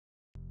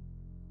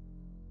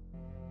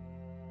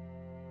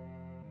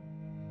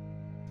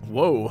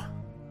Whoa.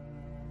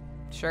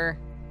 Sure.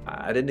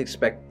 I didn't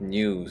expect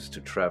news to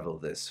travel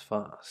this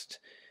fast.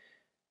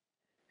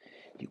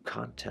 You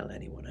can't tell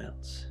anyone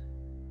else.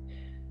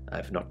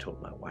 I've not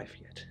told my wife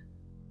yet.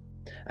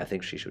 I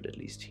think she should at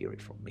least hear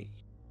it from me.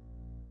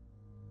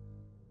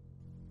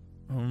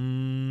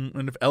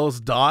 And if Ellis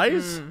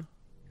dies?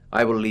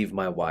 I will leave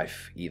my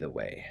wife either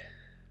way.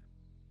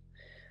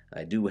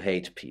 I do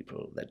hate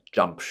people that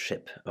jump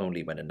ship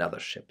only when another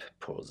ship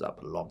pulls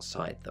up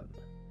alongside them.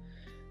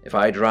 If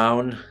I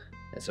drown,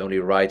 it's only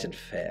right and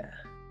fair.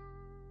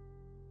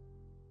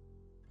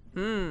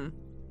 The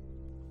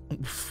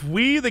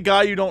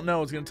guy you don't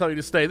know, is going to tell you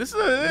to stay.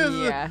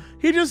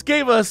 He just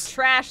gave us...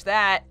 Trash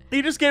that.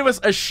 He just gave us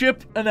a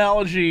ship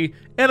analogy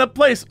and a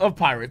place of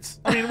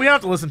pirates. I mean, we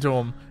have to listen to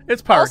him.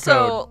 It's pirate code.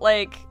 Also,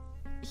 like,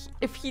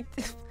 if he...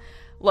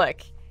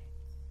 Look,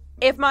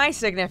 if my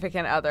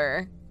significant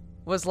other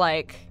was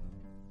like,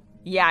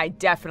 yeah, I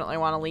definitely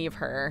want to leave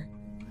her,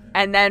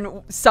 and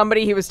then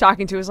somebody he was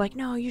talking to was like,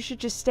 no, you should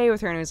just stay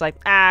with her, and he was like,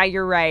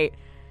 you're right.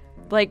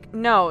 Like,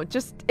 no,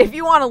 just, if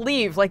you want to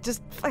leave, like,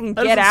 just fucking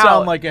get out. That doesn't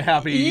sound like a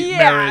happy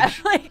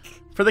marriage. Like,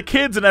 for the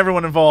kids and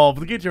everyone involved,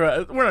 we're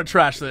gonna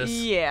trash this.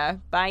 Yeah,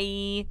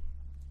 bye.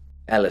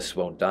 Alice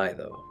won't die,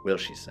 though, will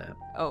she, Sam?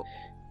 Oh.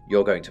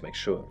 You're going to make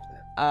sure of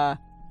that.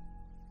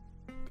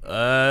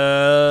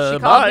 She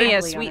called me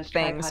a sweet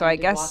thing, so I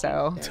guess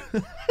so.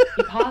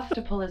 He paused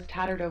to pull his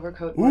tattered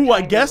overcoat. Ooh,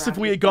 I guess if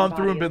we had gone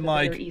through and been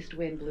like,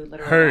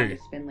 hey,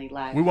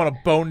 we want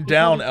to bone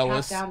down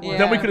Ellis,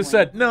 then we could have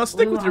said, no,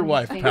 stick with your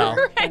wife, pal.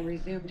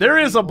 Right. There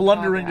is a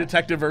blundering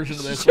detective version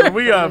of this where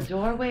we have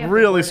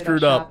really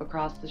screwed up.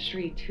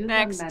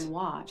 Next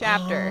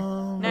chapter.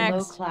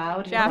 Next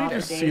chapter. Let me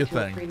just see a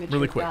thing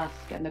really quick.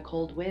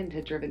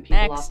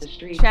 Next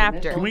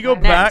chapter. Can we go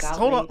back?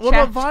 Hold on. What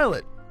about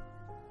Violet?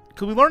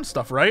 Because we learned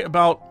stuff, right?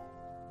 About...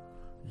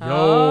 Yo.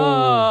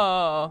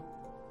 Oh.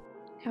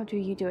 How do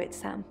you do it,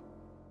 Sam?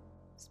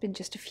 It's been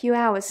just a few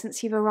hours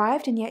since you've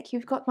arrived, and yet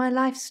you've got my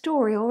life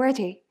story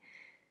already.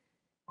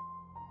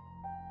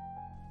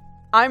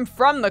 I'm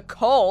from the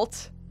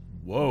cult.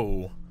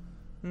 Whoa.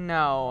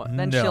 No,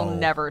 then she'll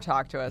never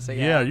talk to us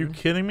again. Yeah, are you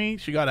kidding me?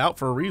 She got out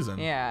for a reason.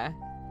 Yeah.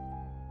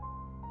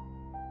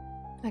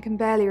 I can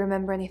barely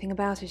remember anything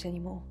about it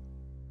anymore.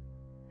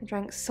 I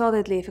drank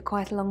solidly for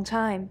quite a long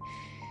time.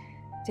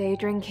 Day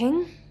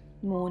drinking,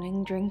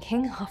 morning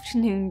drinking,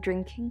 afternoon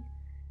drinking.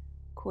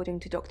 According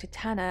to Dr.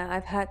 Tanner,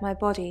 I've hurt my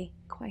body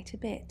quite a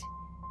bit.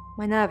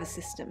 My nervous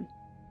system.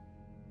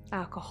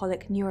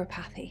 Alcoholic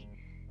neuropathy.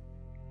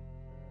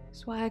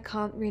 That's why I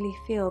can't really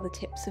feel the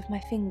tips of my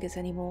fingers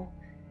anymore.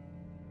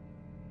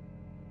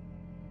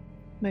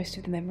 Most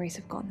of the memories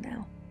have gone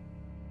now.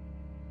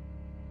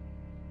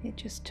 It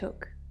just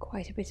took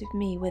quite a bit of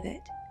me with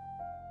it.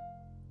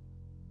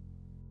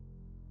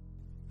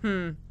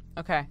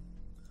 Okay.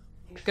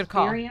 Good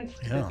call. Yeah.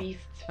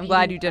 I'm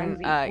glad you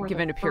didn't give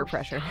in to peer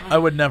pressure. I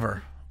would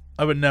never.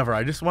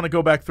 I just want to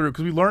go back through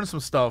because we learned some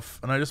stuff,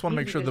 and I just want to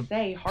make sure the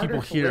people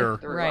here.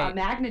 Right. A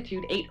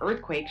magnitude 8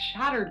 earthquake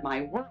shattered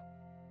my world.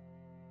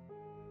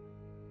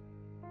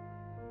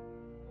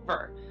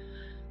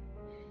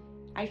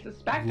 I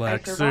suspect I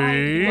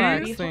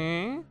survived.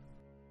 Lexi.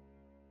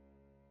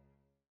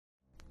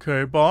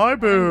 Okay, bye,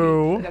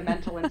 boo. At a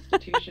mental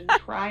institution,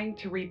 trying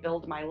to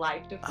rebuild my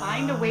life, to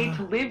find a way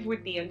to live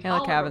with the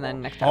intolerable. And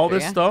then next chapter, all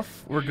this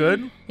stuff, we're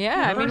good?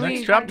 Yeah, I mean,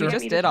 we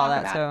just did all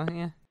that, so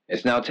yeah.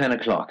 It's now 10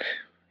 o'clock.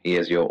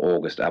 Here's your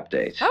August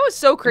update. That was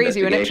so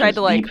crazy when it tried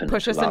to like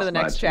push us into the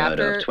next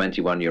chapter.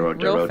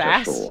 21-year-old real Dorota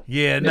fast. Shaw.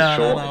 Yeah,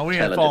 no, we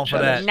ain't falling for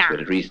that. Who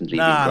had recently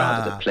been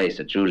granted a place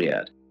at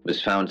Juilliard,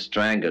 was found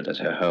strangled at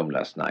her home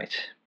last night.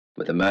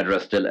 With the murderer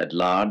still at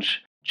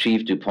large,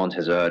 Chief DuPont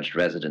has urged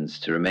residents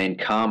to remain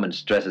calm and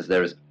stresses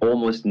there is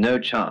almost no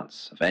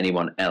chance of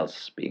anyone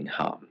else being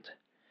harmed.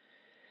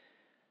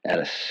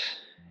 Alice,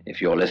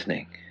 if you're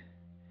listening,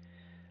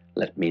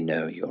 let me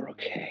know you're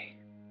okay.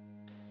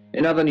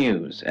 In other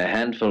news, a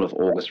handful of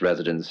August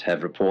residents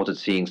have reported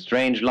seeing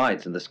strange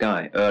lights in the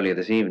sky earlier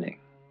this evening.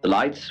 The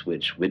lights,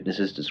 which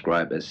witnesses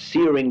describe as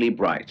searingly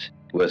bright,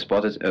 were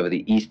spotted over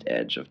the east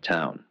edge of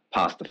town,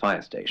 past the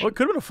fire station. Well, it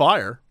could have been a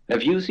fire.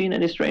 Have you seen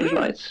any strange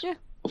lights? Yeah.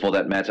 Or for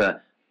that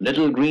matter,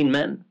 little green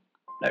men?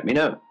 Let me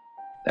know.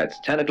 That's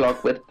 10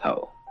 o'clock with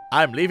Poe.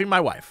 I'm leaving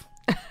my wife.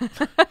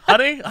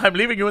 Honey, I'm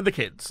leaving you and the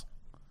kids.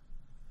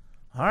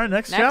 All right,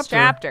 next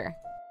chapter.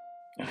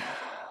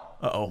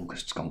 Uh-oh.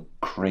 August's gone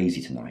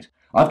crazy tonight.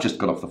 I've just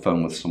got off the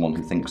phone with someone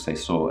who thinks they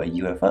saw a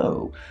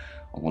UFO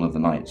on one of the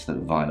nights that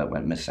Violet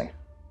went missing.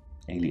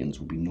 Aliens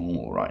will be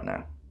normal right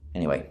now.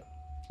 Anyway,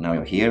 now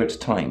you're here, it's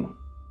time.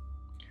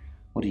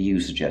 What do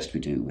you suggest we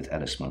do with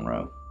Alice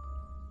Munro?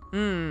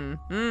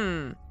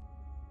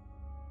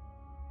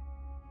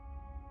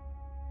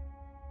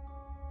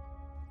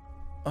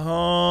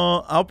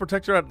 I'll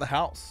protect her at the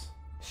house.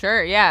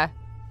 Sure, yeah.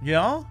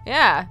 Yeah?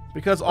 Yeah.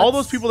 Because all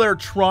those people there are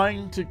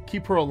trying to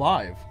keep her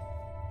alive.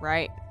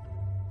 Right.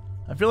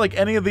 I feel like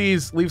any of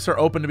these leaves her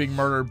open to being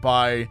murdered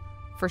by...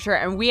 For sure.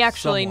 And we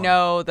actually someone.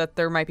 know that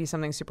there might be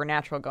something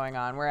supernatural going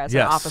on, whereas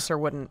an officer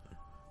wouldn't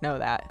know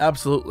that.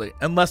 Absolutely.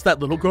 Unless that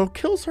little girl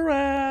kills her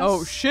ass.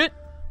 Oh, shit.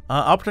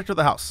 I'll protect her at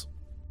the house.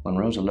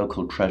 Monroe's a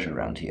local treasure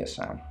around here,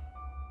 Sam.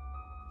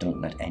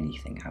 Don't let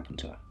anything happen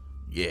to her.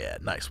 Yeah,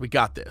 nice. We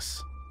got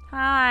this.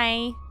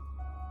 Hi.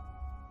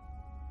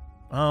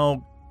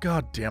 Oh,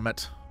 god damn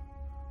it.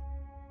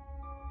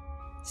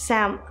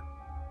 Sam,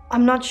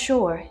 I'm not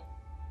sure.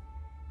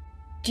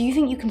 Do you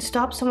think you can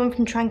stop someone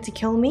from trying to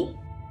kill me?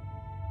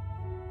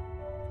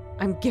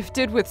 I'm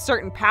gifted with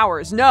certain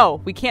powers.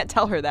 No, we can't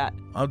tell her that.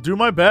 I'll do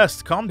my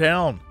best. Calm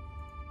down.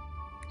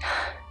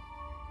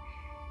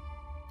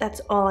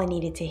 That's all I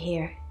needed to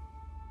hear.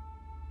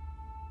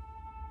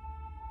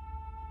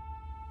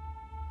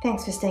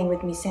 Thanks for staying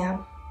with me,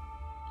 Sam.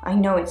 I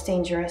know it's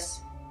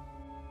dangerous.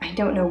 I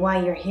don't know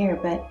why you're here,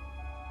 but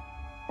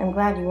I'm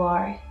glad you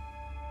are.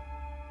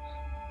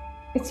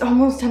 It's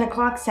almost 10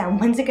 o'clock, Sam.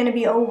 When's it gonna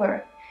be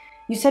over?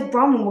 You said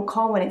Bronwyn will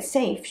call when it's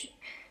safe.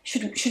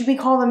 Should we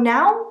call them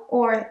now?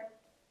 Or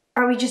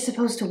are we just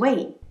supposed to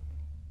wait?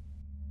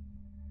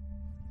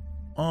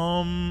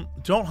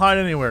 Don't hide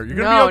anywhere. You're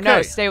gonna be okay.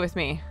 No, stay with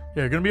me.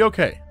 Yeah, you're gonna be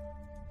okay.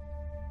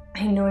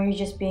 I know you're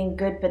just being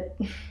good, but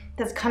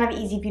that's kind of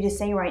easy for you to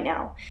say right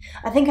now.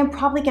 I think I'm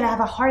probably gonna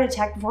have a heart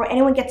attack before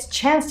anyone gets a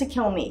chance to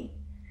kill me.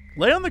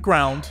 Lay on the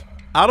ground,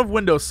 out of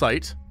window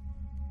sight.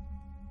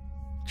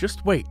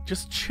 Just wait.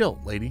 Just chill,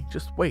 lady.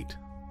 Just wait.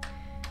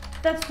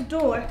 That's the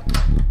door.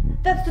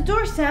 That's the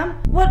door,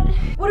 Sam. What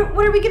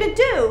are we gonna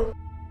do?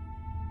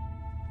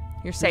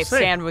 You're safe.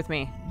 Stand with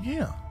me.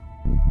 Yeah.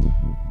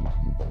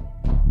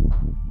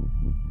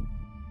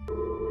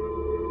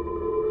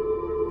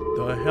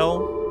 The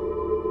hell?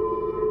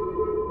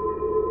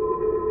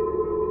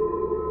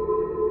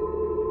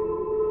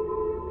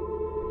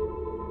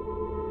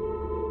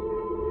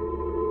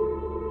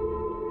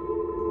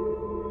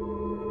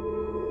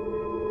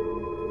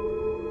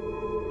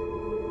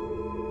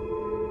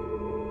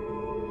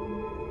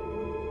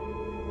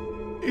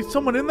 Is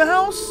someone in the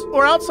house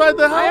or outside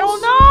the house? I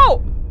don't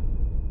know.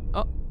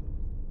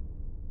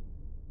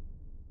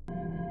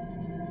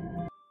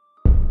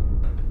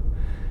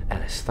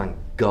 Alice, thank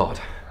God.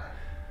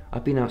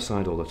 I've been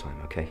outside all the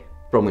time, okay?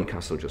 Bronwyn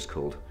Castle just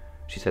called.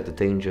 She said the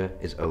danger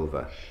is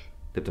over.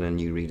 They've done a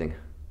new reading.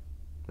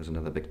 There's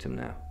another victim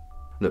now.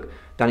 Look,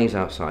 Danny's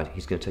outside.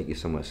 He's going to take you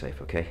somewhere safe,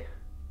 okay?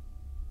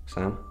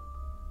 Sam,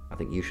 I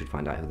think you should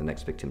find out who the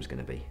next victim's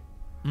going to be.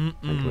 And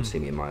come and see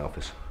me in my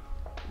office.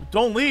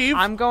 Don't leave.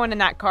 I'm going in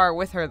that car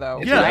with her, though.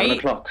 It's Yeah. 11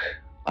 o'clock.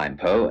 I'm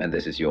Poe, and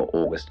this is your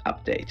August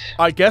update.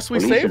 I guess we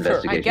Police saved her.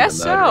 investigating I guess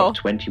the murder so. of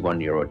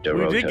 21-year-old We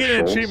Dorota did get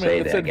an Shaw achievement say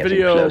that they're said getting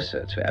video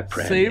closer to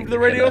apprehending saved the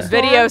radio killer.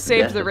 star? Video The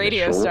saved death the of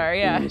radio Shaw, star,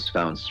 yeah. who was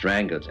found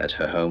strangled at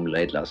her home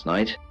late last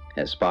night,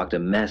 has sparked a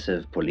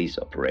massive police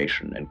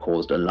operation and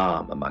caused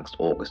alarm amongst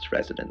August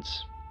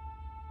residents.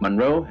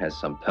 Monroe has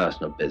some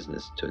personal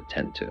business to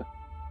attend to,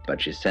 but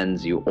she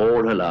sends you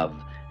all her love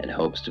and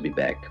hopes to be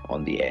back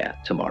on the air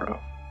tomorrow.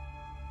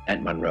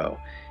 And Monroe,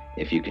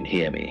 if you can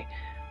hear me,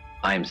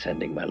 I'm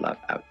sending my love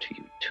out to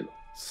you too.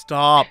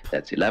 Stop.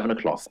 That's 11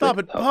 o'clock. Stop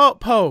with it. Poe.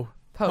 Poe.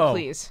 Poe,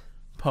 please.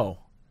 Poe.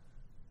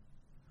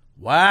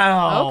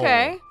 Wow.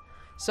 Okay.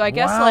 So I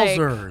guess, like,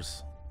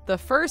 Wowzers. the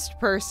first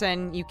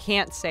person you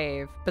can't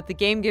save, but the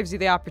game gives you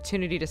the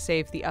opportunity to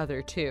save the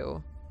other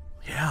two.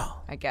 Yeah.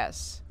 I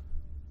guess.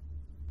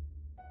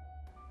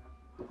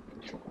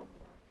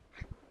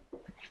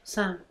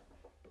 Sam,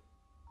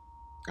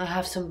 I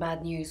have some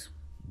bad news.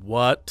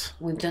 What?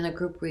 We've done a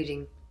group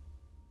reading,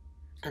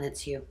 and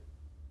it's you.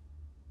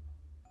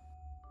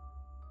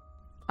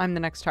 I'm the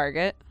next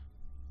target.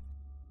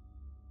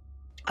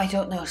 I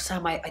don't know,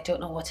 Sam. I don't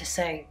know what to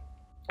say.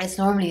 It's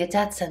normally a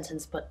death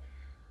sentence, but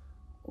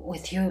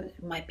with you,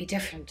 it might be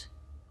different.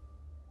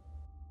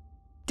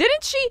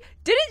 Didn't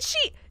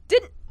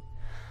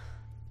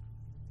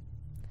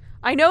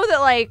I know that,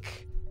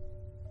 like,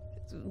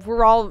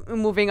 we're all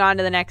moving on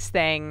to the next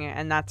thing,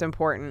 and that's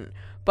important,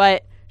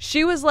 but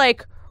she was,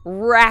 like,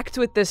 racked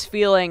with this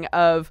feeling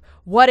of,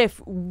 what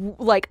if,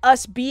 like,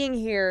 us being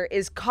here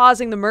is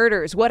causing the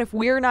murders? What if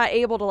we're not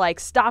able to, like,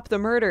 stop the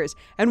murders?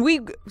 And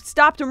we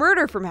stopped a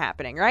murder from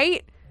happening,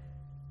 right?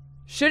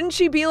 Shouldn't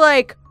she be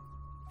like,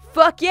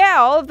 fuck yeah,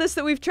 all of this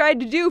that we've tried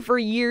to do for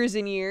years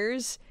and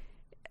years,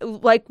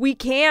 like, we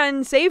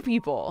can save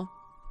people,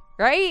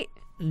 right?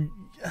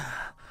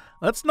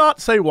 Let's not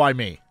say why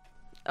me.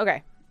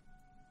 Okay.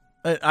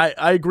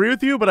 I agree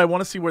with you, but I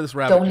want to see where this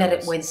rabbit Don't let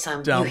goes it win,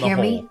 Sam. down You the hear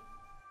me? hole.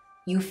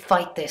 You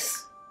fight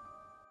this.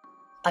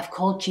 I've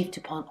called Chief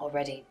DuPont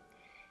already.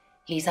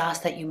 He's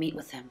asked that you meet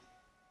with him.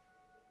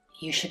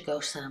 You should go,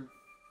 Sam.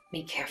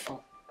 Be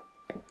careful.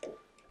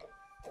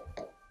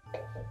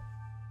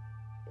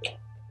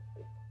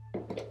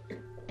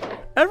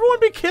 Everyone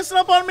be kissing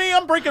up on me.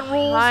 I'm breaking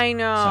rules. I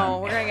know.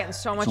 Sam, We're going to get in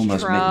so much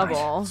almost trouble.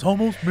 midnight. It's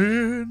almost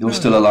midnight. You're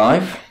still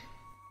alive.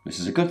 This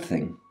is a good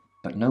thing,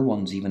 but no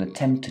one's even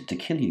attempted to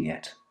kill you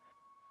yet.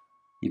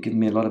 You've given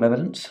me a lot of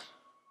evidence,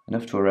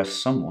 enough to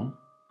arrest someone.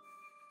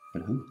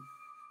 But who?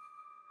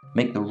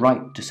 Make the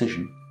right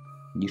decision,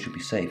 and you should be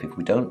safe. If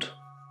we don't,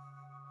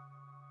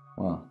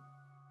 well,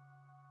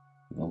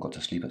 we've all got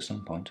to sleep at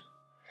some point.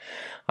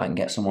 I can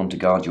get someone to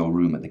guard your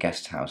room at the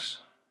guest house,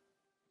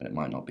 but it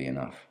might not be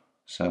enough.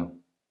 So,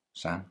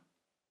 Sam,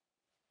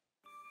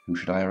 who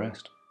should I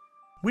arrest?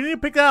 We need to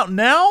pick that out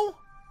now?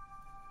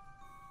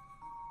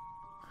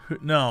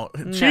 No.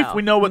 Chief,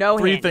 we know what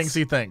three things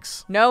he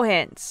thinks. No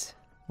hints.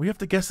 We have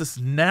to guess this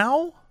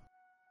now?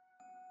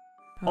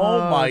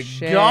 Oh my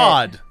shit.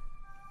 God.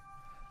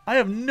 I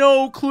have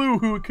no clue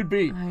who it could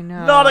be. I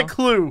know. Not a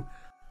clue.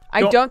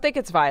 I don't think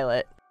it's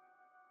Violet.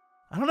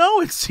 I don't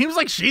know. It seems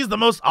like she's the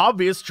most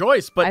obvious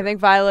choice, but I think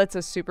Violet's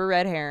a super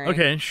red herring.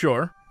 okay,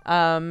 sure.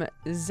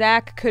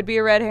 Zach could be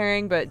a red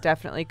herring, but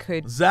definitely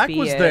could Zach be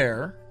was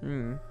there,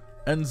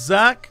 and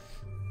Zach,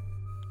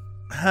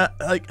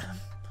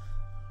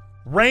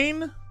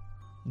 Rain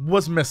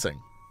was missing.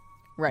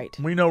 Right.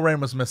 We know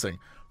Rain was missing,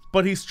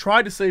 but he's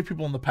tried to save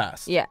people in the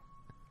past. Yeah.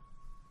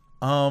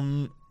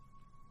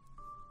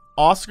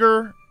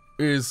 Oscar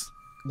is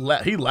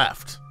he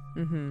left.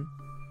 Mm-hmm.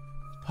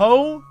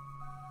 Poe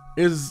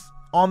is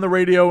on the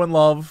radio in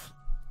love.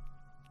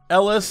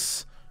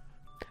 Ellis.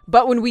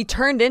 But when we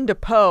turned into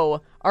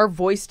Poe, our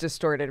voice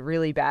distorted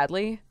really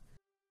badly.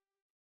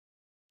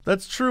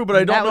 That's true, but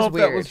I don't know if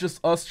weird. that was just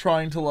us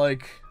trying to,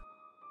 like,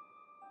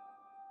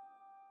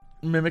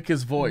 mimic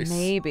his voice.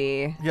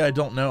 Maybe. Yeah, I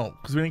don't know,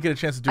 because we didn't get a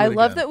chance to do it I again.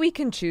 love that we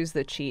can choose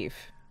the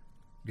chief.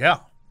 Yeah.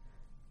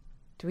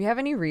 Do we have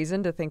any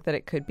reason to think that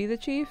it could be the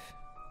chief?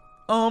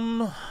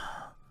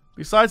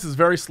 Besides his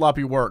very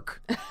sloppy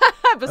work.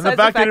 Besides and the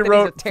fact that he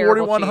wrote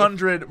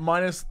 4100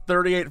 minus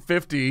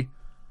 3850,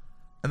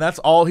 and that's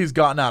all he's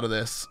gotten out of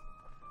this.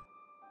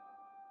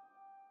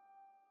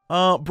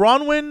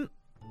 Bronwyn,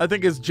 I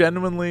think, is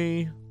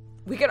genuinely...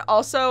 We could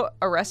also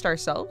arrest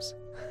ourselves.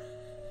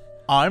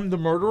 I'm the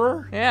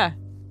murderer? Yeah.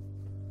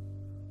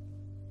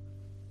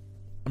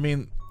 I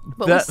mean...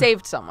 But we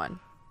saved someone.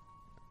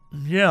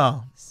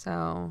 Yeah.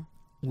 So...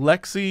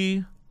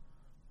 Lexi...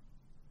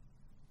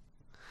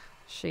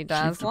 She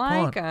does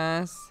like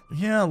us.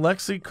 Yeah,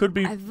 Lexi could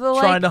be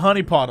trying to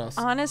honeypot us.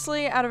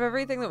 Honestly, out of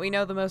everything that we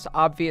know, the most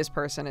obvious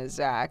person is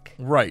Zach.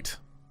 Right.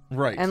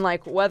 And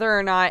like whether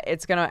or not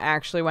it's gonna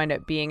actually wind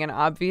up being an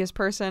obvious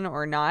person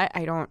or not,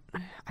 I don't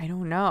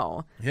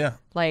know. Yeah.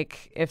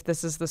 Like if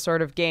this is the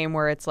sort of game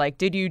where it's like,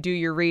 did you do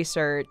your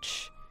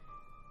research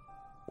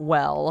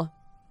well?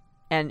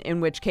 And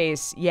in which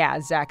case, yeah,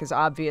 Zach is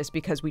obvious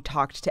because we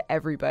talked to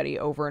everybody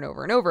over and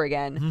over and over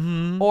again.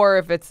 Mm-hmm. Or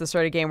if it's the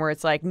sort of game where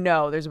it's like,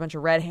 no, there's a bunch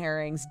of red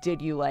herrings.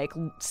 Did you like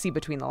see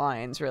between the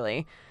lines,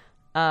 really?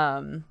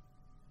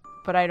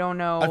 But I don't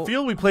know. I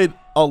feel we played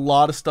a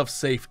lot of stuff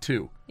safe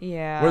too.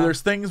 Yeah. Where there's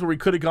things where we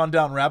could have gone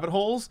down rabbit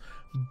holes,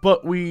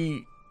 but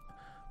we,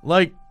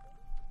 like,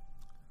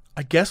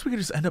 I guess we could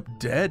just end up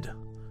dead.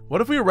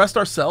 What if we arrest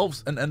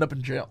ourselves and end up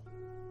in jail?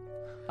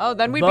 Oh,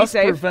 then we'd be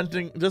safe.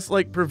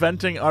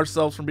 Preventing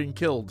ourselves from being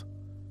killed.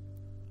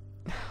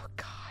 Oh,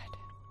 God.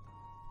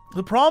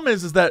 The problem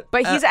is that...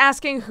 But he's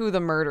asking who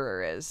the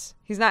murderer is.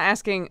 He's not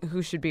asking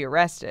who should be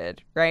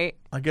arrested, right?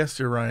 I guess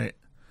you're right.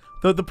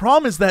 The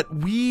problem is that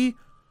we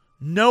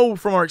know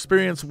from our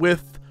experience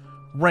with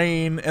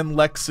Rain and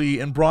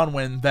Lexi and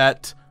Bronwyn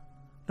that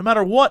no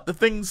matter what, the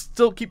things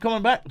still keep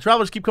coming back. The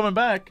travelers keep coming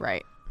back.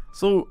 Right.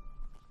 So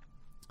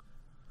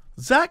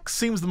Zach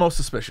seems the most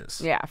suspicious.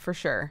 Yeah, for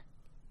sure.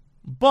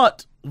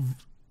 But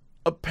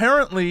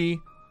apparently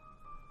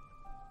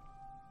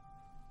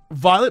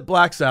Violet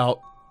blacks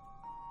out.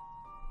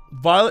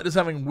 Violet is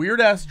having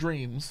weird-ass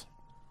dreams.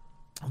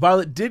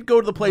 Violet did go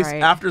to the place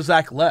after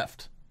Zach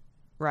left.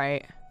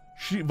 Right.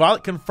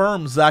 Violet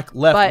confirms Zach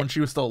left when she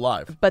was still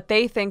alive. But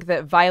they think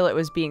that Violet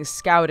was being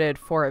scouted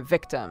for a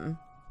victim,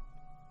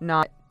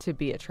 not to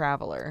be a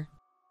traveler.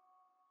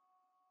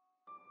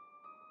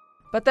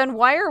 But then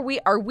why are we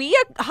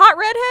a hot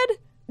redhead?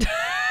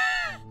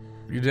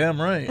 You're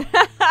damn right.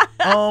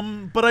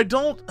 But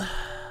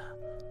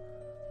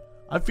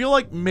I feel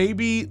like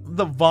maybe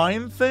the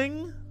Vine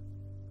thing,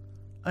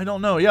 I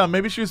don't know. Yeah,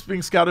 maybe she was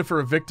being scouted for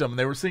a victim.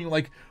 They were seeing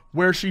like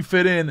where she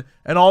fit in,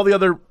 and all the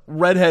other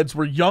redheads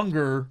were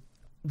younger.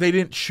 They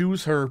didn't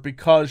choose her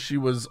because she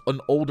was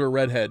an older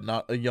redhead,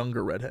 not a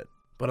younger redhead.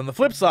 But on the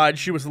flip side,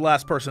 she was the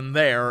last person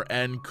there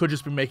and could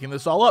just be making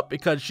this all up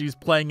because she's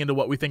playing into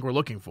what we think we're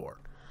looking for.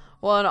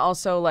 Well, and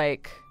also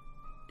like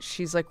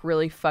she's like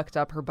really fucked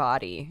up her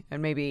body,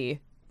 and maybe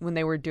when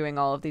they were doing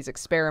all of these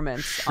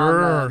experiments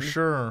on them,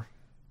 Sure.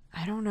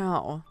 I don't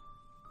know.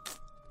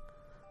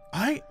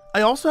 I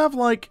also have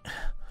like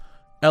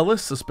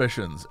Ellis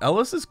suspicions.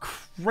 Ellis is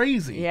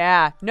crazy.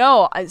 Yeah.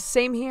 No,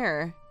 same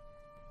here.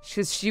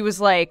 She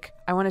was like,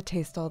 I want to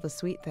taste all the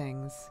sweet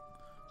things.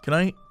 Can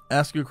I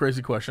ask you a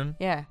crazy question?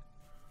 Yeah.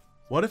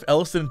 What if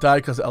Ellis didn't die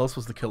because Ellis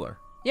was the killer?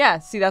 Yeah,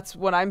 see, that's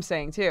what I'm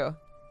saying too.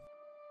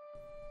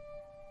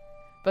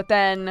 But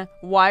then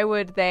why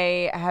would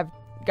they have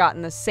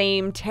gotten the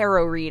same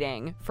tarot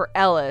reading for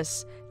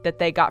Ellis that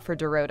they got for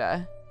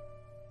Dorota?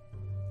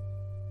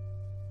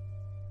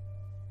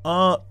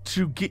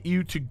 To get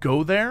you to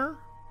go there?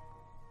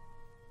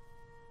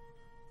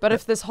 But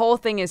if this whole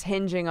thing is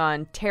hinging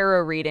on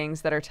tarot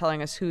readings that are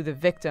telling us who the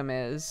victim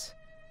is.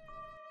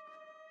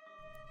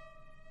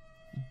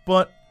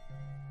 But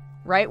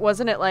Right?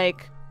 Wasn't it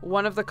like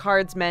one of the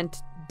cards meant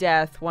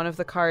death, one of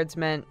the cards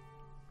meant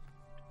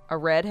a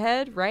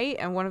redhead, right?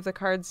 And one of the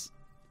cards,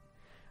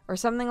 or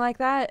something like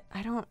that?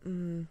 I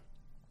don't...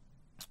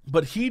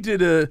 But Rain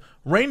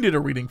did a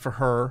reading for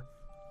her,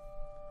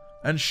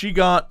 and she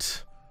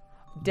got...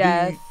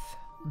 Death.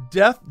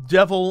 Death,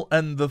 devil,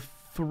 and the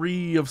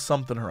 3 of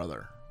something or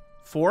other.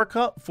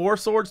 4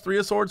 swords, 3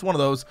 of swords, one of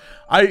those.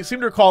 I seem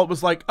to recall it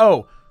was like,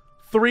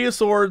 3 of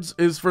swords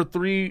is for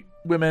 3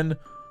 women,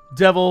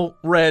 devil,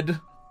 red,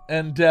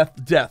 and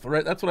death,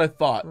 right? That's what I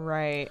thought.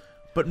 Right.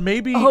 But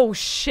maybe... Oh,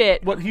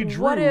 shit. What he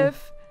drew... What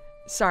if...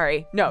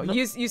 Sorry. No.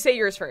 You say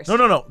yours first.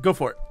 No. Go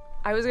for it.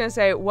 I was going to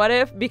say, what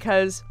if,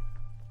 because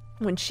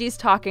when she's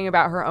talking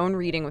about her own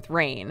reading with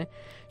Rain,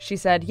 she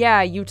said,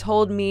 yeah, you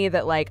told me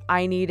that, like,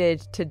 I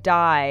needed to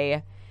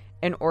die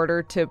in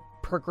order to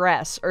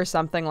progress or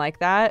something like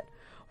that.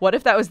 What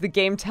if that was the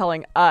game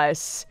telling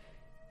us,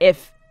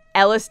 if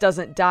Ellis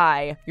doesn't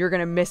die, you're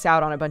going to miss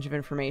out on a bunch of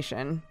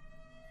information?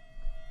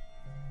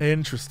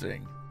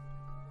 Interesting.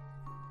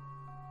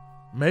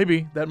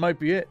 Maybe. That might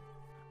be it.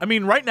 I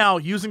mean, right now,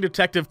 using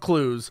detective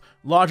clues,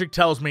 logic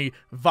tells me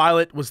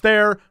Violet was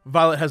there,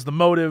 Violet has the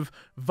motive,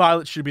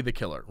 Violet should be the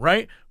killer,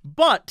 right?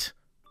 But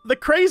the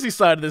crazy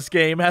side of this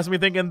game has me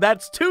thinking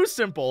that's too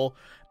simple,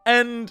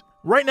 and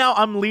right now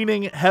I'm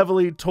leaning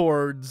heavily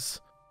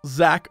towards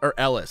Zach or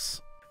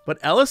Ellis. But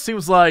Ellis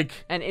seems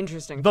like an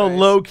interesting the choice.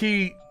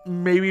 low-key,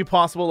 maybe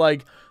possible,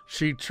 like,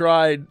 she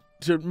tried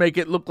to make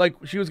it look like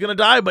she was going to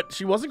die, but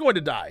she wasn't going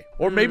to die.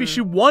 Or maybe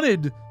she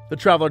wanted the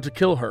Traveler to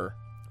kill her.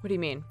 What do you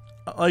mean?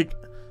 Like...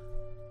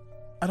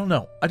 I don't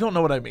know. I don't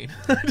know what I mean.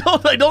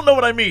 I don't know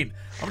what I mean.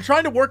 I'm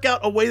trying to work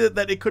out a way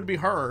that it could be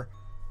her.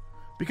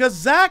 Because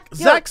Zach's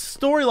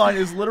storyline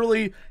is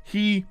literally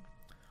he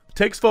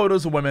takes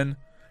photos of women.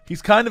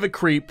 He's kind of a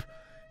creep.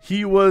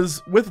 He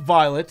was with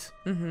Violet.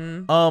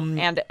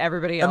 And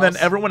everybody else. And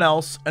then everyone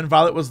else. And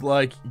Violet was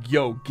like,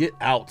 yo, get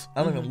out.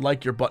 I don't even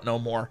like your butt no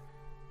more.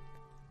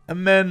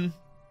 And then,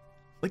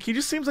 like, he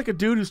just seems like a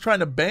dude who's trying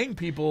to bang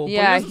people.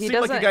 Yeah, but he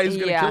doesn't seem like a guy who's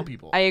going to kill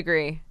people. I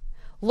agree.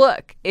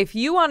 Look, if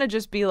you want to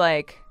just be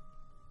like,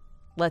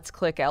 let's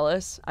click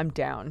Ellis, I'm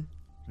down.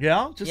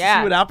 Yeah? Just to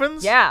see what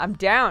happens? Yeah, I'm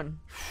down.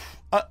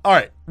 All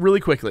right, really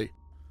quickly.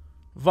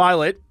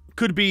 Violet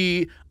could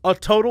be a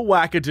total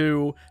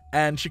wackadoo,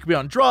 and she could be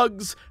on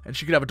drugs, and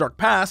she could have a dark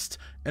past,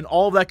 and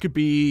all of that could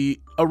be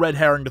a red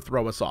herring to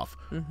throw us off.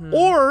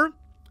 Or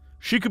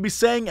she could be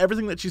saying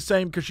everything that she's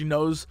saying because she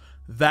knows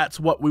that's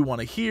what we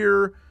want to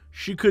hear.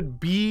 She could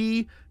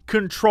be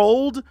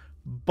controlled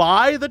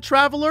by the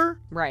Traveler.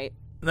 Right.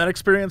 And that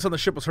experience on the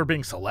ship was her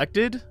being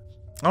selected.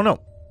 I don't know.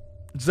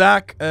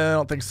 Zach, I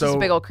don't think so. Just a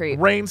big old creep.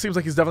 Rain seems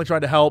like he's definitely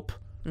trying to help.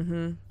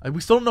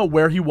 We still don't know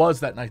where he was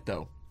that night,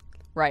 though.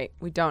 Right.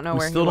 We don't know where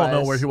he was. We still don't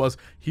know where he was.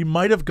 He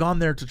might have gone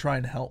there to try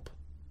and help.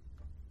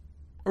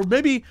 Or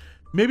maybe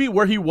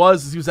where he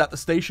was is he was at the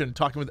station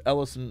talking with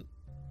Ellis and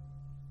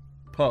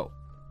Poe.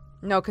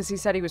 No, because he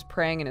said he was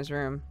praying in his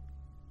room.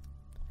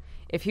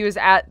 If he was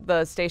at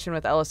the station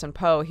with Ellis and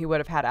Poe, he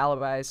would have had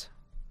alibis.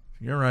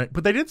 You're right.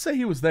 But they did say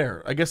he was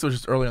there. I guess it was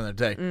just early in the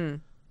day.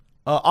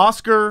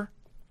 Oscar,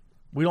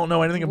 we don't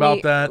know anything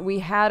about that. We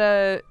had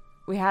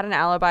an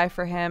alibi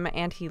for him,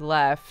 and he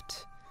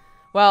left.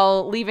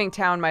 Well, leaving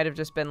town might have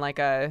just been like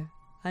a,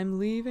 I'm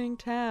leaving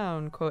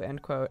town, quote,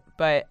 end quote.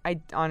 But I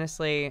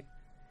honestly...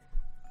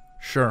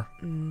 Sure.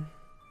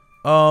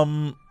 The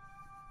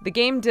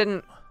game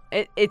didn't...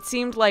 It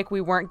seemed like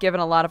we weren't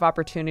given a lot of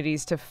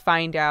opportunities to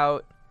find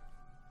out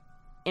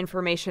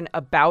information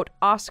about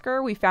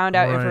Oscar. We found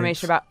out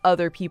information about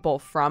other people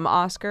from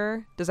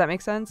Oscar. Does that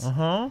make sense?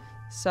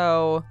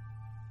 So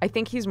I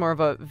think he's more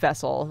of a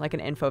vessel, like an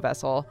info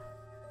vessel.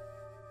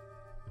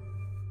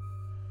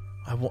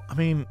 I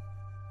mean,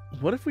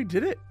 what if we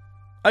did it?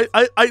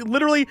 I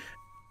literally,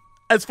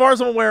 as far as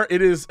I'm aware,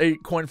 it is a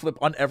coin flip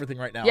on everything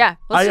right now. Yeah,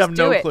 I have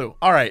no clue.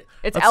 All right.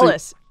 It's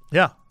Ellis. See.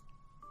 Yeah.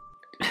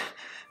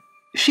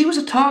 She was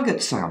a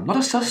target, Sam, not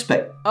a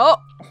suspect. Oh.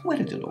 Where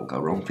did it all go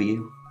wrong for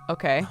you?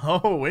 Okay.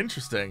 Oh,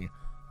 interesting.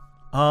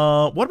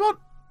 What about...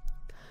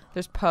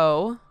 There's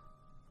Poe.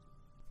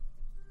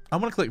 I'm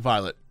going to click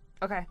Violet.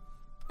 Okay.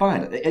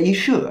 Violet, are you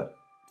sure?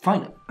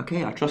 Fine.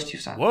 Okay, I trust you,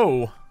 Sam.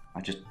 Whoa.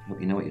 I just hope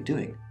you know what you're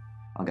doing.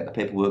 I'll get the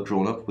paperwork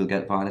drawn up, we'll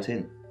get Violet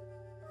in.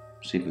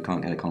 See if we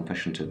can't get a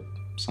confession to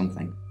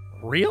something.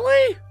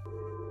 Really?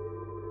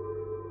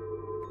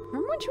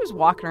 Remember when she was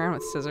walking around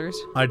with scissors?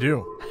 I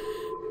do.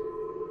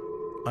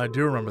 I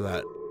do remember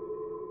that.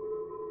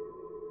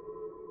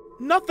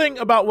 Nothing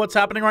about what's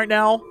happening right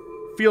now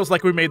feels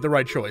like we made the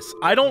right choice.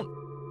 I don't...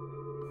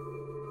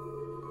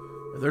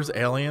 There's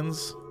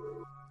aliens.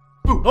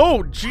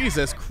 Oh,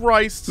 Jesus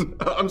Christ.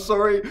 I'm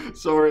sorry.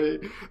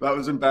 That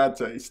was in bad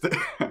taste.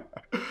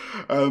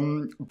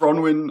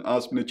 Bronwyn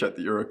asked me to check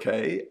that you're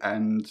okay,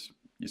 and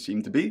you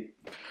seem to be.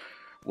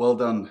 Well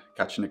done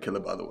catching a killer,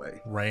 by the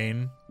way.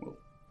 Rain. Well,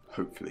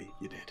 hopefully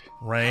you did.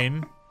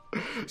 Rain.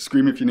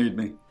 Scream if you need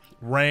me.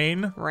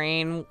 Rain.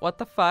 Rain, what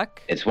the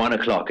fuck? It's 1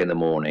 o'clock in the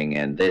morning,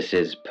 and this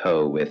is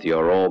Poe with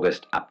your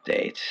August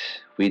update.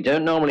 We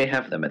don't normally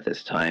have them at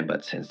this time,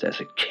 but since there's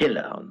a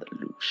killer on the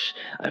loose,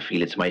 I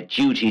feel it's my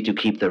duty to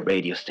keep the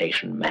radio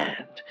station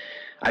manned.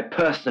 I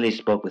personally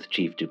spoke with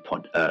Chief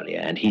DuPont earlier,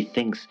 and he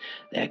thinks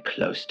they're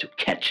close to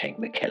catching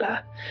the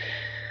killer.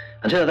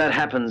 Until that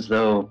happens,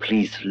 though,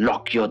 please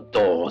lock your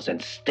doors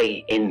and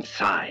stay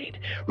inside.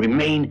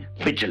 Remain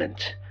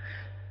vigilant.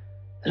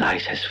 The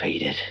light has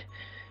faded,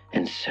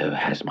 and so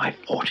has my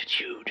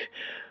fortitude.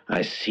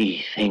 I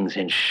see things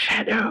in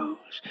shadows,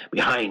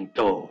 behind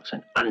doors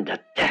and under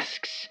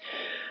desks.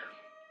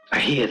 I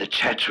hear the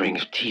chattering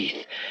of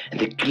teeth and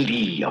the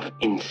glee of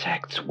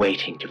insects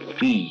waiting to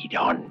feed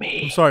on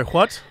me. I'm sorry,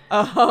 what?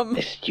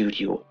 The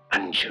studio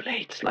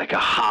undulates like a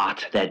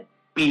heart that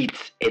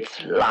beats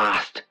its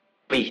last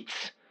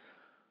beats.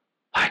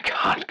 I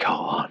can't go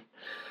on.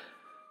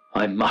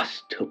 I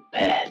must to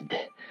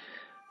bed.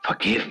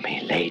 Forgive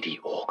me, Lady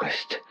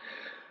August.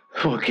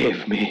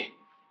 Forgive me.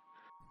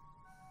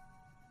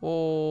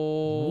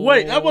 Oh.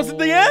 Wait, that wasn't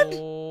the end?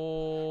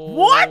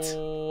 What?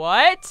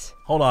 What?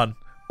 Hold on.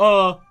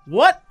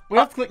 What? We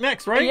have to click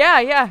next, right?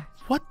 Yeah.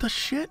 What the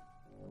shit?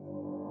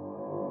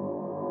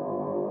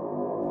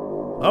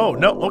 Oh,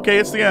 no. Okay,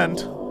 it's the end.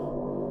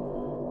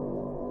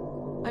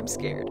 I'm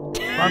scared.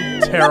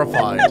 I'm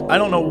terrified. I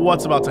don't know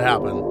what's about to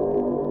happen.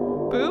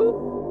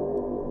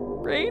 Boo?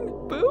 Rain?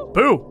 Boo?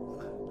 Boo!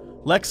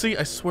 Lexi,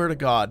 I swear to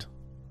God.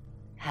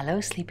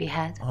 Hello,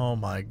 sleepyhead. Oh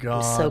my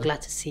God. I'm so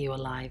glad to see you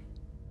alive.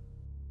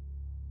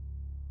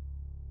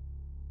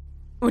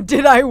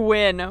 Did I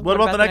win? What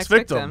about the next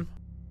victim?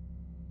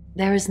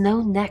 There is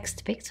no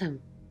next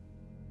victim.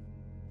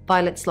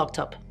 Violet's locked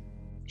up.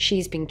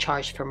 She's being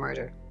charged for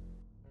murder.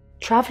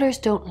 Travelers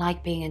don't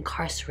like being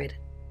incarcerated,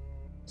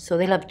 so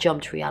they'll have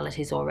jumped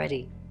realities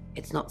already.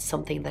 It's not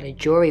something that a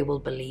jury will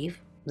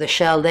believe. The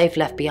shell they've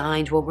left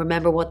behind won't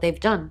remember what they've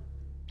done.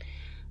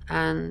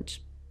 And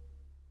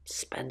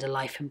spend a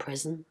life in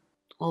prison.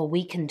 All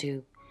we can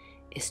do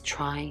is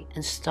try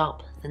and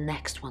stop the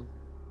next one.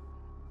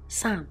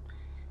 Sam,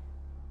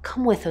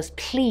 come with us,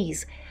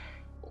 please.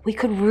 We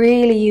could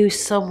really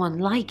use someone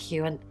like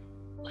you and,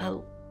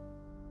 well,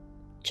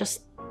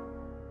 just...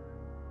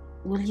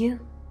 will you?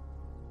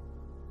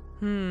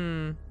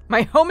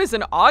 My home is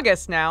in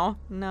August now.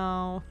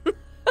 No.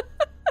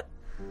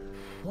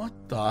 What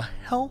the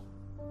hell?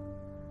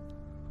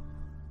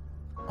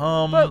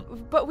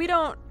 But we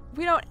don't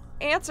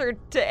answer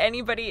to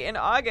anybody in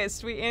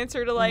August. We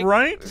answer to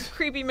right?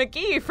 Creepy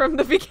McGee from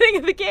the beginning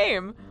of the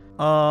game.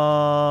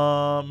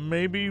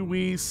 Maybe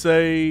we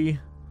say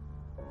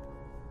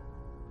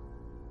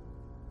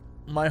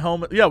my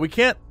home. Yeah, we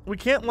can't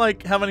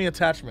like have any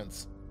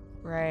attachments.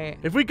 Right.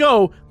 If we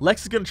go,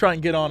 Lex is gonna try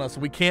and get on us.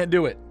 We can't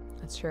do it.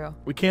 That's true.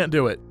 We can't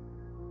do it.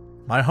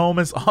 My home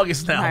is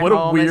August now. My what a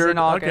home weird. is in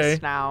August okay.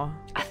 now.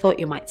 I thought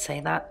you might say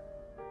that.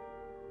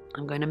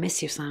 I'm going to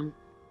miss you, Sam.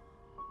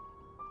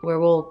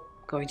 We're all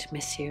going to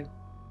miss you.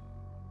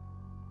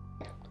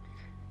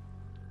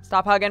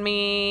 Stop hugging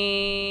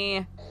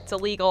me. It's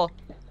illegal.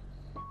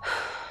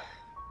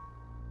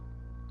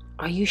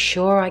 Are you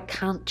sure I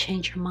can't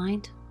change your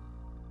mind?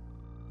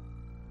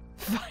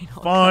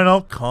 Fine,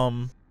 I'll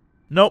come.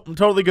 Nope, I'm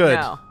totally good.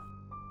 No.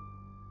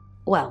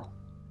 Well,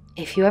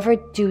 if you ever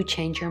do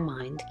change your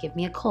mind, give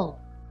me a call.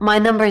 My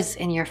number's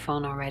in your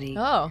phone already.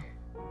 Oh.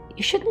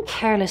 You shouldn't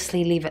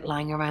carelessly leave it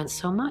lying around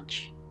so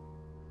much.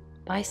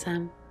 Bye,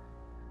 Sam.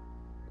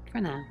 For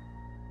now.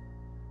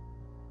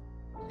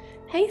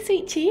 Hey,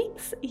 sweet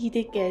cheeks. You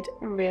did good.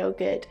 Real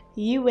good.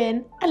 You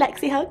win.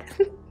 Alexi hug.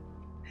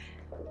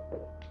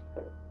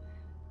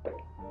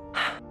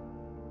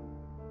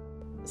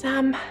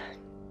 Sam,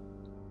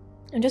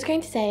 I'm just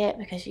going to say it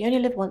because you only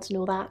live once and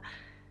all that.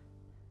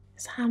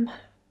 Sam,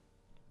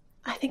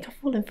 I think I've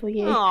fallen for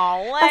you.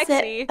 Oh, That's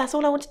Lexi. it. That's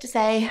all I wanted to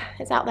say.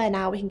 It's out there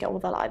now. We can get on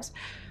with our lives.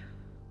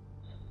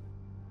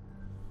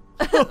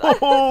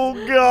 Oh,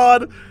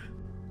 God.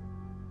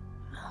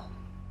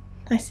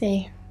 I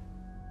see.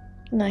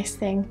 Nice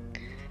thing.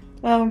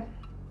 Well,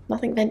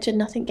 nothing ventured,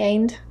 nothing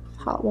gained.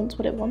 Heart wants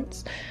what it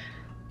wants.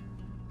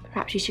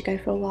 Perhaps you should go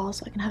for a while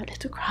so I can have a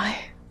little cry.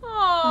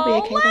 Oh, I'll be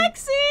okay then.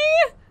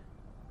 Lexi!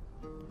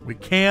 We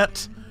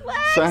can't.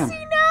 Lexi, Sam,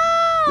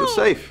 no! you're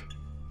safe.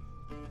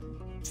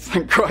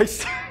 Thank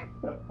Christ.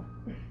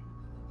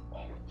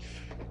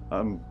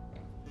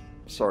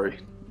 Sorry.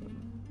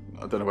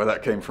 I don't know where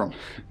that came from.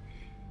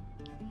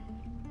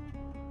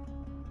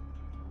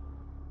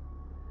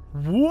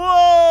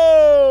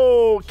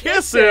 Whoa!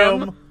 Kiss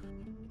him!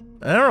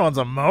 Everyone's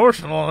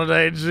emotional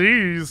today,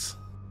 jeez.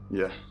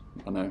 Yeah,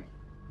 I know.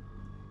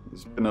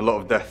 There's been a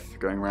lot of death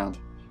going around.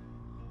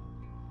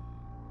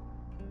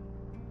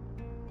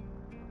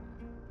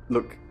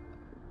 Look,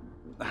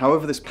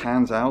 however this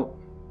pans out,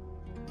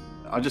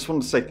 I just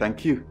wanted to say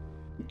thank you.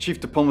 Chief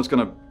DuPont was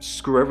going to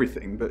screw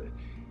everything, but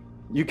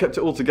you kept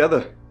it all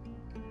together.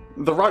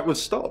 The riot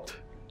was stopped.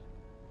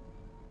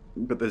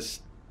 But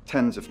there's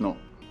tens, if not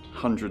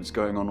hundreds,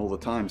 going on all the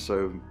time,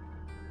 so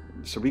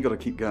we got to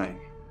keep going.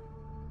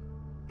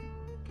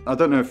 I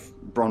don't know if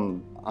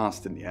Bron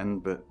asked in the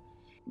end, but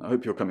I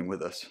hope you're coming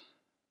with us.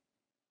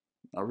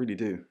 I really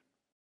do.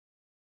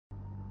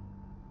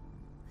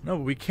 No,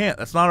 we can't.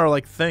 That's not our,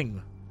 like,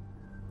 thing.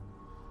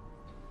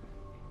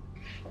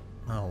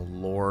 Oh,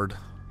 Lord.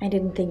 I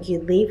didn't think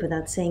you'd leave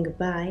without saying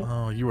goodbye.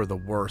 Oh, you are the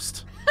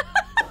worst.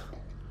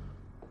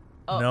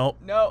 Oh, no.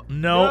 No.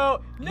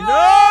 No.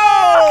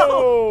 No.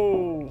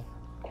 No!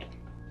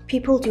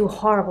 People do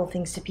horrible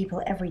things to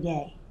people every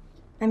day.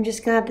 I'm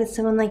just glad that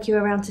someone like you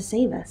are around to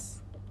save us.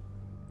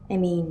 I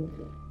mean,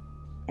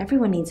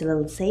 everyone needs a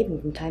little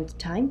saving from time to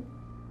time.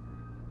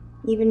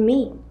 Even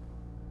me.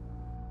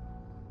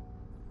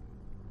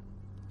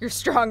 You're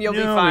strong, you'll be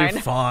You'll fine.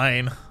 be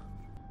fine.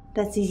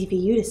 That's easy for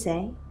you to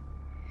say.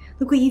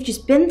 Look what you've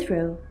just been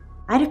through.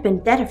 I'd have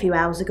been dead a few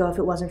hours ago if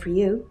it wasn't for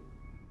you.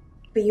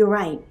 But you're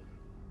right.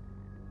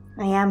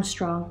 I am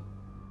strong.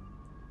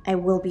 I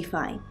will be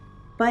fine.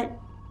 But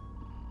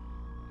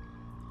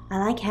I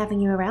like having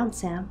you around,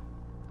 Sam.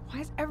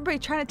 Why is everybody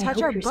trying to I touch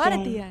hope our you're butt at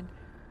staying. the end?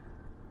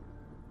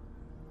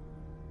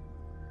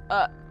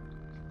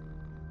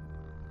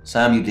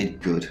 Sam, you did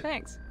good.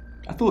 Thanks.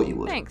 I thought you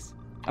would. Thanks.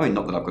 I mean,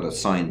 not that I've got a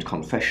signed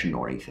confession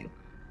or anything.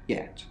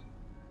 Yet.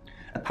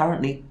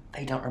 Apparently,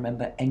 they don't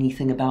remember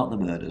anything about the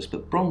murders,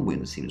 but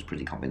Bronwyn seems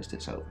pretty convinced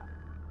it's over.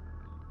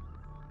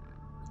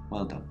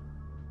 Well done.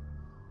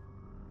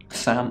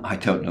 Sam, I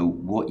don't know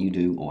what you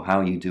do or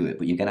how you do it,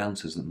 but you get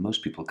answers that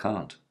most people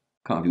can't.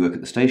 Can't have you work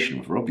at the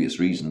station for obvious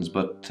reasons,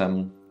 but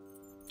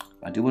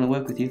I do want to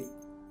work with you.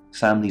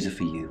 Sam, these are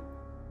for you.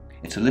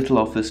 It's a little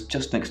office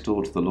just next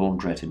door to the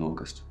laundrette in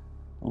August.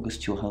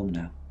 August, you're home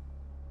now.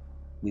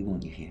 We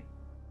want you here.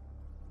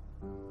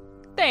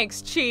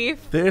 Thanks, Chief.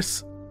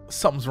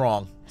 Something's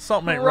wrong.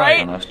 Something ain't Right? right.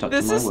 And I've stuck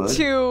This to my is word.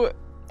 too...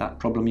 That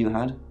problem you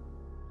had,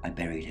 I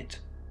buried it.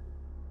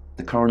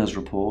 The coroner's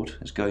report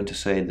is going to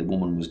say the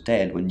woman was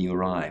dead when you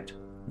arrived,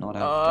 not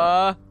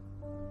after.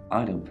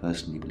 I don't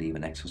personally believe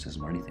in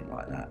exorcism or anything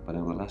like that, but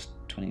over the last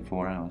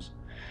 24 hours,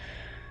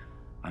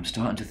 I'm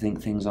starting to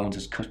think things aren't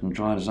as cut and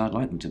dried as I'd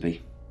like them to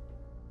be.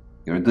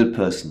 You're a good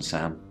person,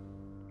 Sam.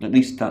 At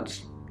least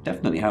that's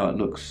definitely how it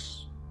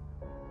looks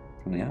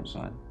from the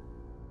outside.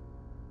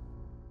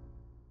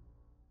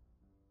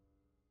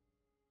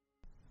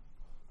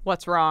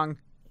 What's wrong?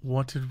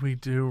 What did we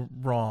do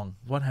wrong?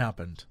 What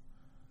happened?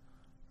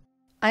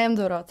 I am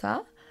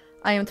Dorota.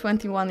 I am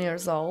 21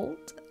 years old.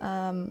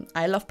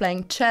 I love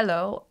playing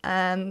cello,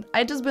 and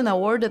I just been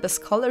awarded a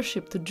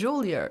scholarship to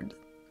Juilliard.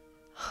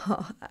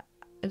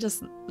 I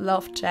just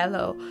love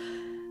cello.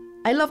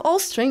 I love all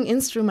string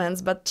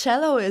instruments, but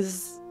cello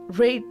is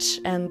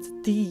rich and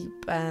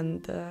deep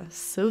and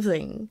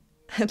soothing,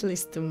 at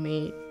least to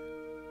me.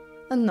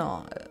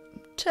 No,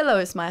 cello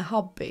is my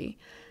hobby,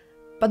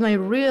 but my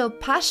real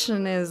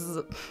passion is...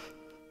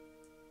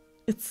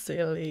 It's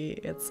silly,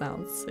 it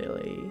sounds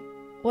silly.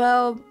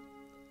 Well,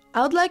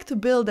 I would like to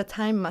build a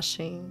time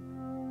machine.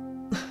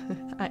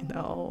 I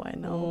know.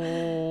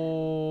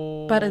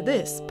 But it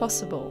is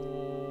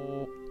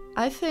possible.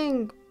 I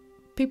think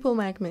people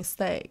make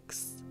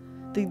mistakes.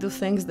 They do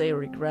things they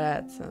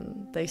regret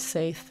and they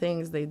say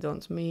things they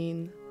don't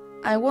mean.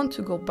 I want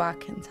to go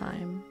back in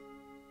time.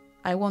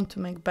 I want to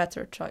make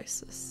better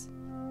choices.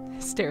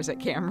 Stares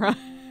at camera.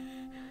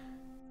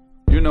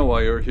 You know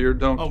why you're here,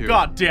 don't you? Oh,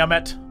 God damn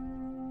it.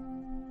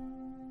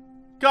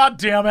 God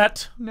damn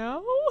it.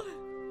 No?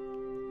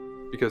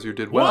 Because you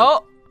did well.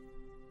 Well,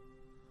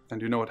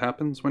 And you know what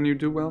happens when you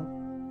do well?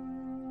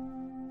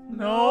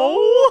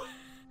 No.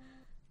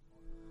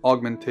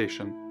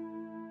 Augmentation.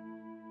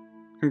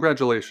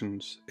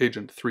 Congratulations,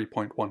 Agent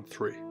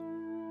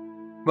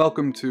 3.13.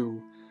 Welcome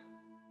to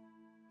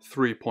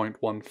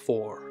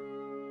 3.14.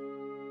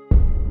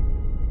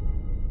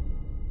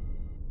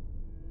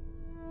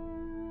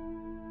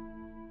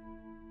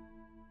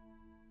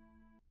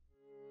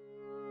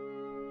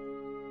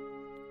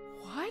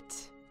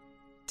 what?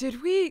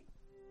 Did we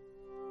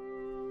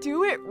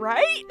do it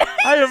right?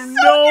 I have I'm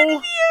no... so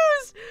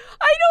confused.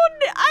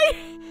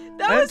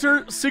 That was...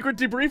 Enter secret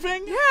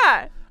debriefing?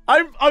 Yeah.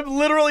 I'm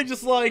literally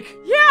just like...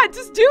 Yeah,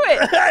 just do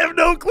it. I have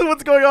no clue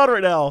what's going on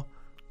right now.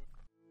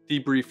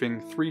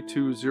 Debriefing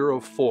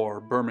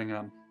 3204,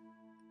 Birmingham.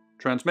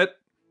 Transmit.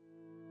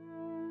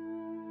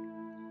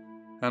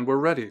 And we're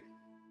ready.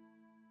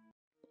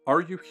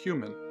 Are you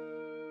human?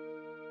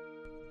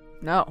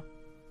 No.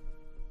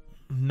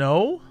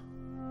 No?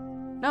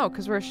 No,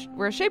 because we're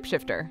a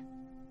shapeshifter.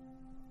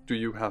 Do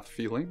you have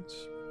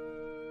feelings?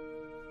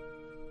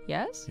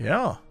 Yes?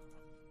 Yeah.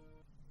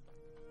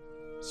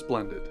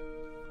 Splendid.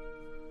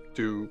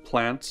 Do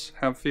plants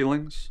have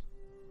feelings?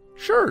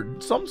 Sure,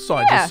 some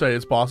scientists say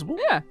it's possible.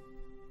 Yeah.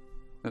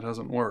 It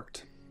hasn't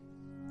worked.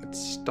 It's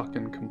stuck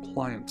in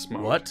compliance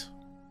mode. What?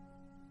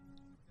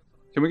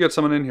 Can we get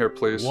someone in here,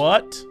 please?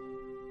 What?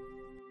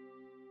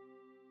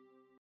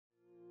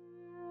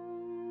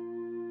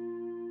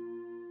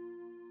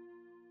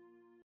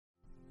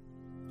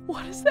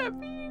 What does that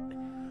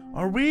mean?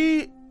 Are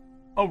we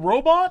a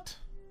robot?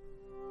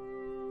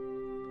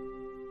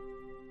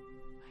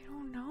 I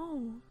don't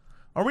know.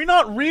 Are we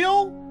not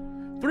real?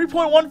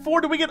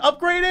 3.14, did we get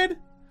upgraded?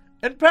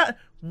 And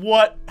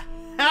what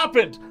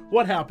happened?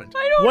 What happened?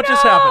 I don't what know.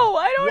 Just happened?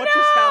 I don't what know.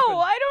 Just happened?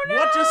 I don't know.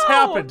 What just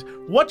happened?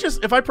 What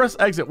just, if I press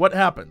exit, what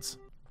happens?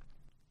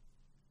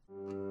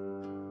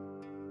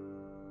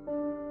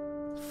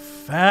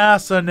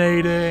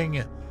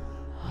 Fascinating.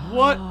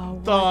 What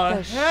the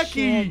hecky?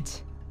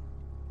 Shit?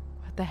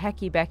 What the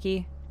hecky,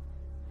 Becky?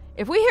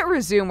 If we hit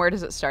resume, where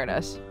does it start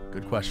us?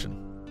 Good question.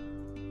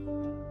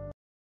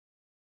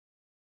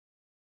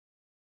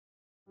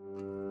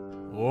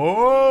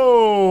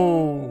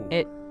 Whoa!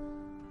 It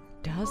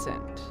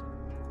doesn't.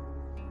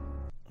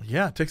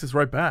 Yeah, it takes us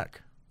right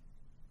back.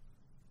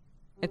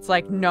 It's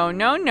like, no,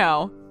 no,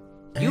 no.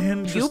 You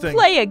Interesting.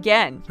 play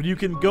again. But you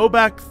can go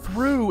back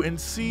through and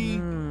see.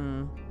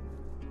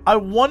 I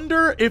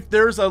wonder if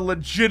there's a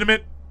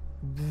legitimate,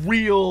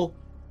 real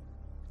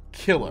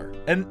killer.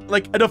 And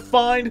like a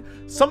defined,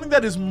 something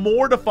that is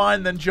more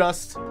defined than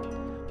just...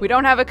 We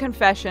don't have a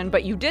confession,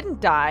 but you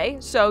didn't die,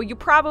 so you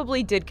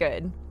probably did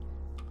good.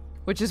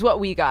 Which is what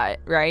we got,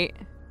 right?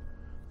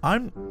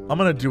 I'm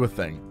gonna do a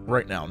thing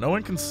right now. No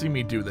one can see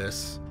me do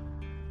this.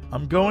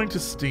 I'm going to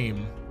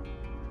Steam.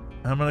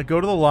 I'm gonna go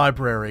to the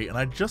library, and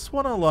I just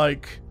want to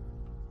like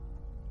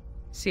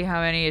see how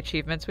many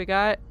achievements we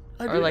got,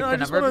 I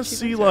just want to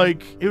see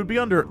like it would be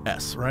under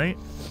S, right?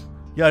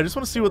 Yeah, I just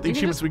want to see what the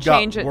achievements we got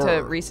change it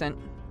to recent.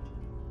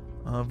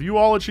 View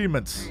all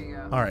achievements. There you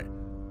go. All right.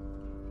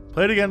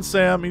 Play it again,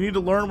 Sam. You need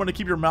to learn when to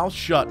keep your mouth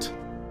shut.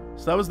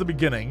 So that was the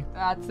beginning.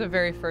 That's the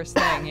very first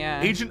thing,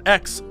 yeah. Agent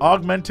X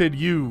augmented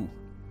you.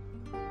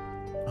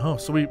 Oh,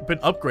 so we've been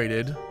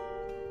upgraded.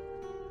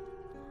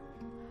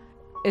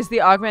 Is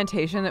the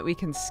augmentation that we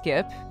can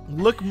skip?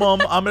 Look,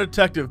 Mum, I'm a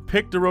detective.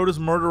 Pick Dorota's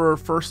murderer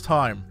first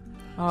time.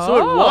 Oh, so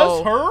it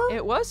was her?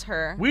 It was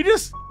her. We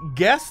just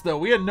guessed, though.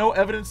 We had no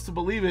evidence to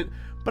believe it.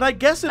 But I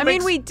guess I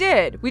mean, we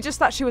did. We just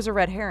thought she was a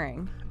red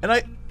herring. And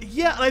I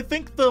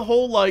think the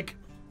whole, like,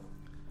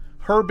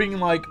 her being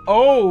like,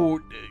 oh,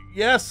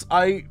 yes,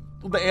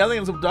 the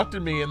aliens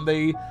abducted me and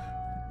they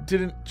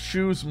didn't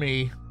choose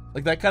me.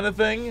 Like, that kind of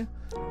thing.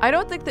 I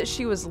don't think that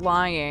she was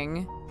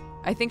lying.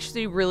 I think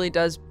she really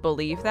does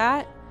believe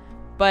that.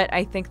 But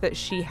I think that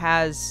she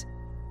has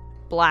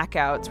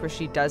blackouts where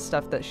she does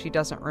stuff that she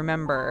doesn't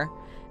remember.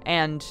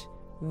 And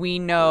we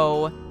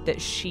know that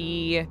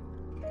she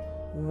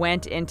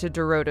went into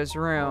Dorota's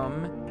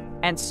room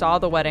and saw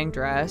the wedding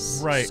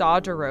dress, right. Saw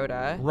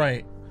Dorota.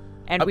 Right.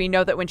 And we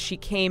know that when she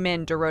came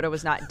in, Dorota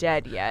was not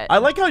dead yet. I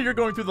like how you're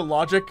going through the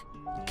logic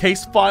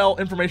case file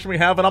information we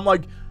have, and I'm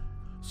like,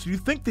 so you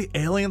think the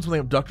aliens, when they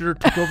abducted her,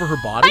 took over her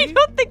body? I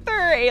don't think there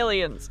are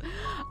aliens.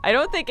 I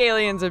don't think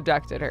aliens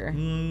abducted her.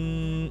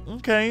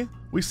 Okay.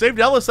 We saved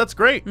Ellis. That's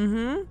great.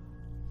 Mm-hmm.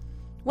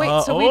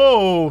 Wait,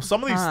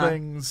 some of these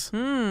things.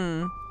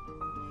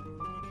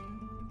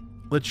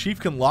 The chief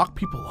can lock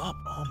people up.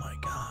 Oh, my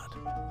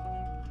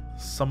God.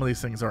 Some of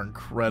these things are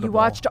incredible. You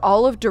watched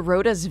all of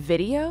Dorota's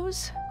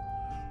videos?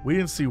 We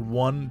didn't see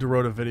one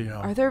Dorota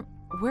video.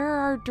 Where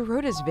are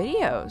Dorota's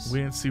videos? We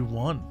didn't see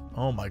one.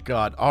 Oh my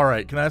God. All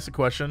right. Can I ask a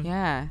question?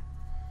 Yeah.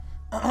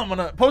 I'm going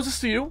to pose this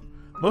to you.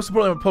 Most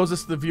importantly, I'm going to pose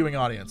this to the viewing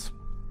audience.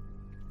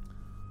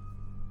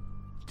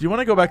 Do you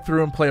want to go back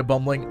through and play a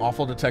bumbling,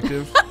 awful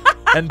detective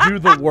and do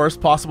the worst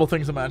possible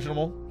things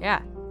imaginable?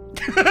 Yeah.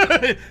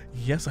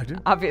 Yes, I do.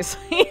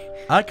 Obviously.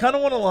 I kind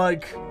of want to,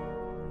 like,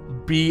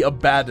 be a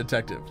bad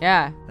detective.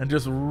 Yeah. And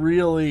just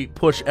really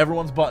push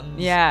everyone's buttons.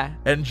 Yeah.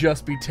 And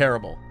just be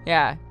terrible.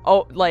 Yeah.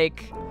 Oh,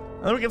 like...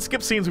 And then we can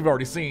skip scenes we've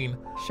already seen.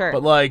 Sure.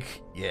 But, like,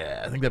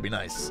 yeah, I think that'd be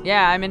nice.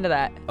 Yeah, I'm into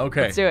that.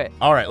 Okay. Let's do it.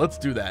 All right, let's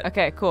do that.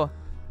 Okay, cool.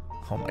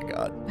 Oh, my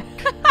God.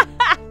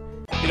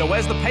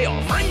 Where's the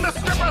payoff? Bring the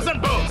strippers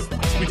and booze!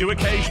 We do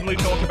occasionally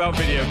talk about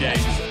video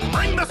games.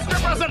 Bring the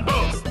strippers and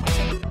booze!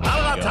 Not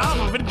enough time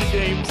for video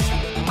games.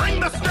 Bring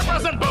the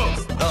strippers and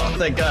booze! Oh,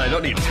 thank God, I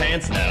don't need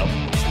pants now.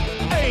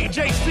 Hey,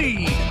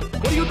 JC,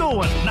 what are you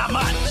doing? Not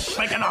much.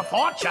 Making a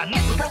fortune.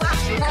 It's a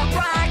professional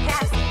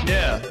broadcast.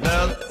 Yeah,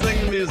 now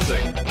sing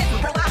music. It's a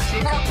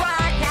professional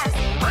broadcast.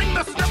 Bring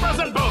the strippers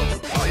and booze!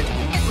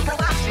 It's a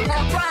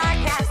professional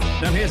broadcast.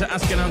 Now I'm here to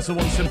ask and answer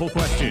one simple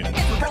question. It's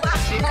a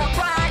professional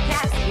broadcast.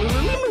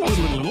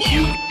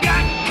 You got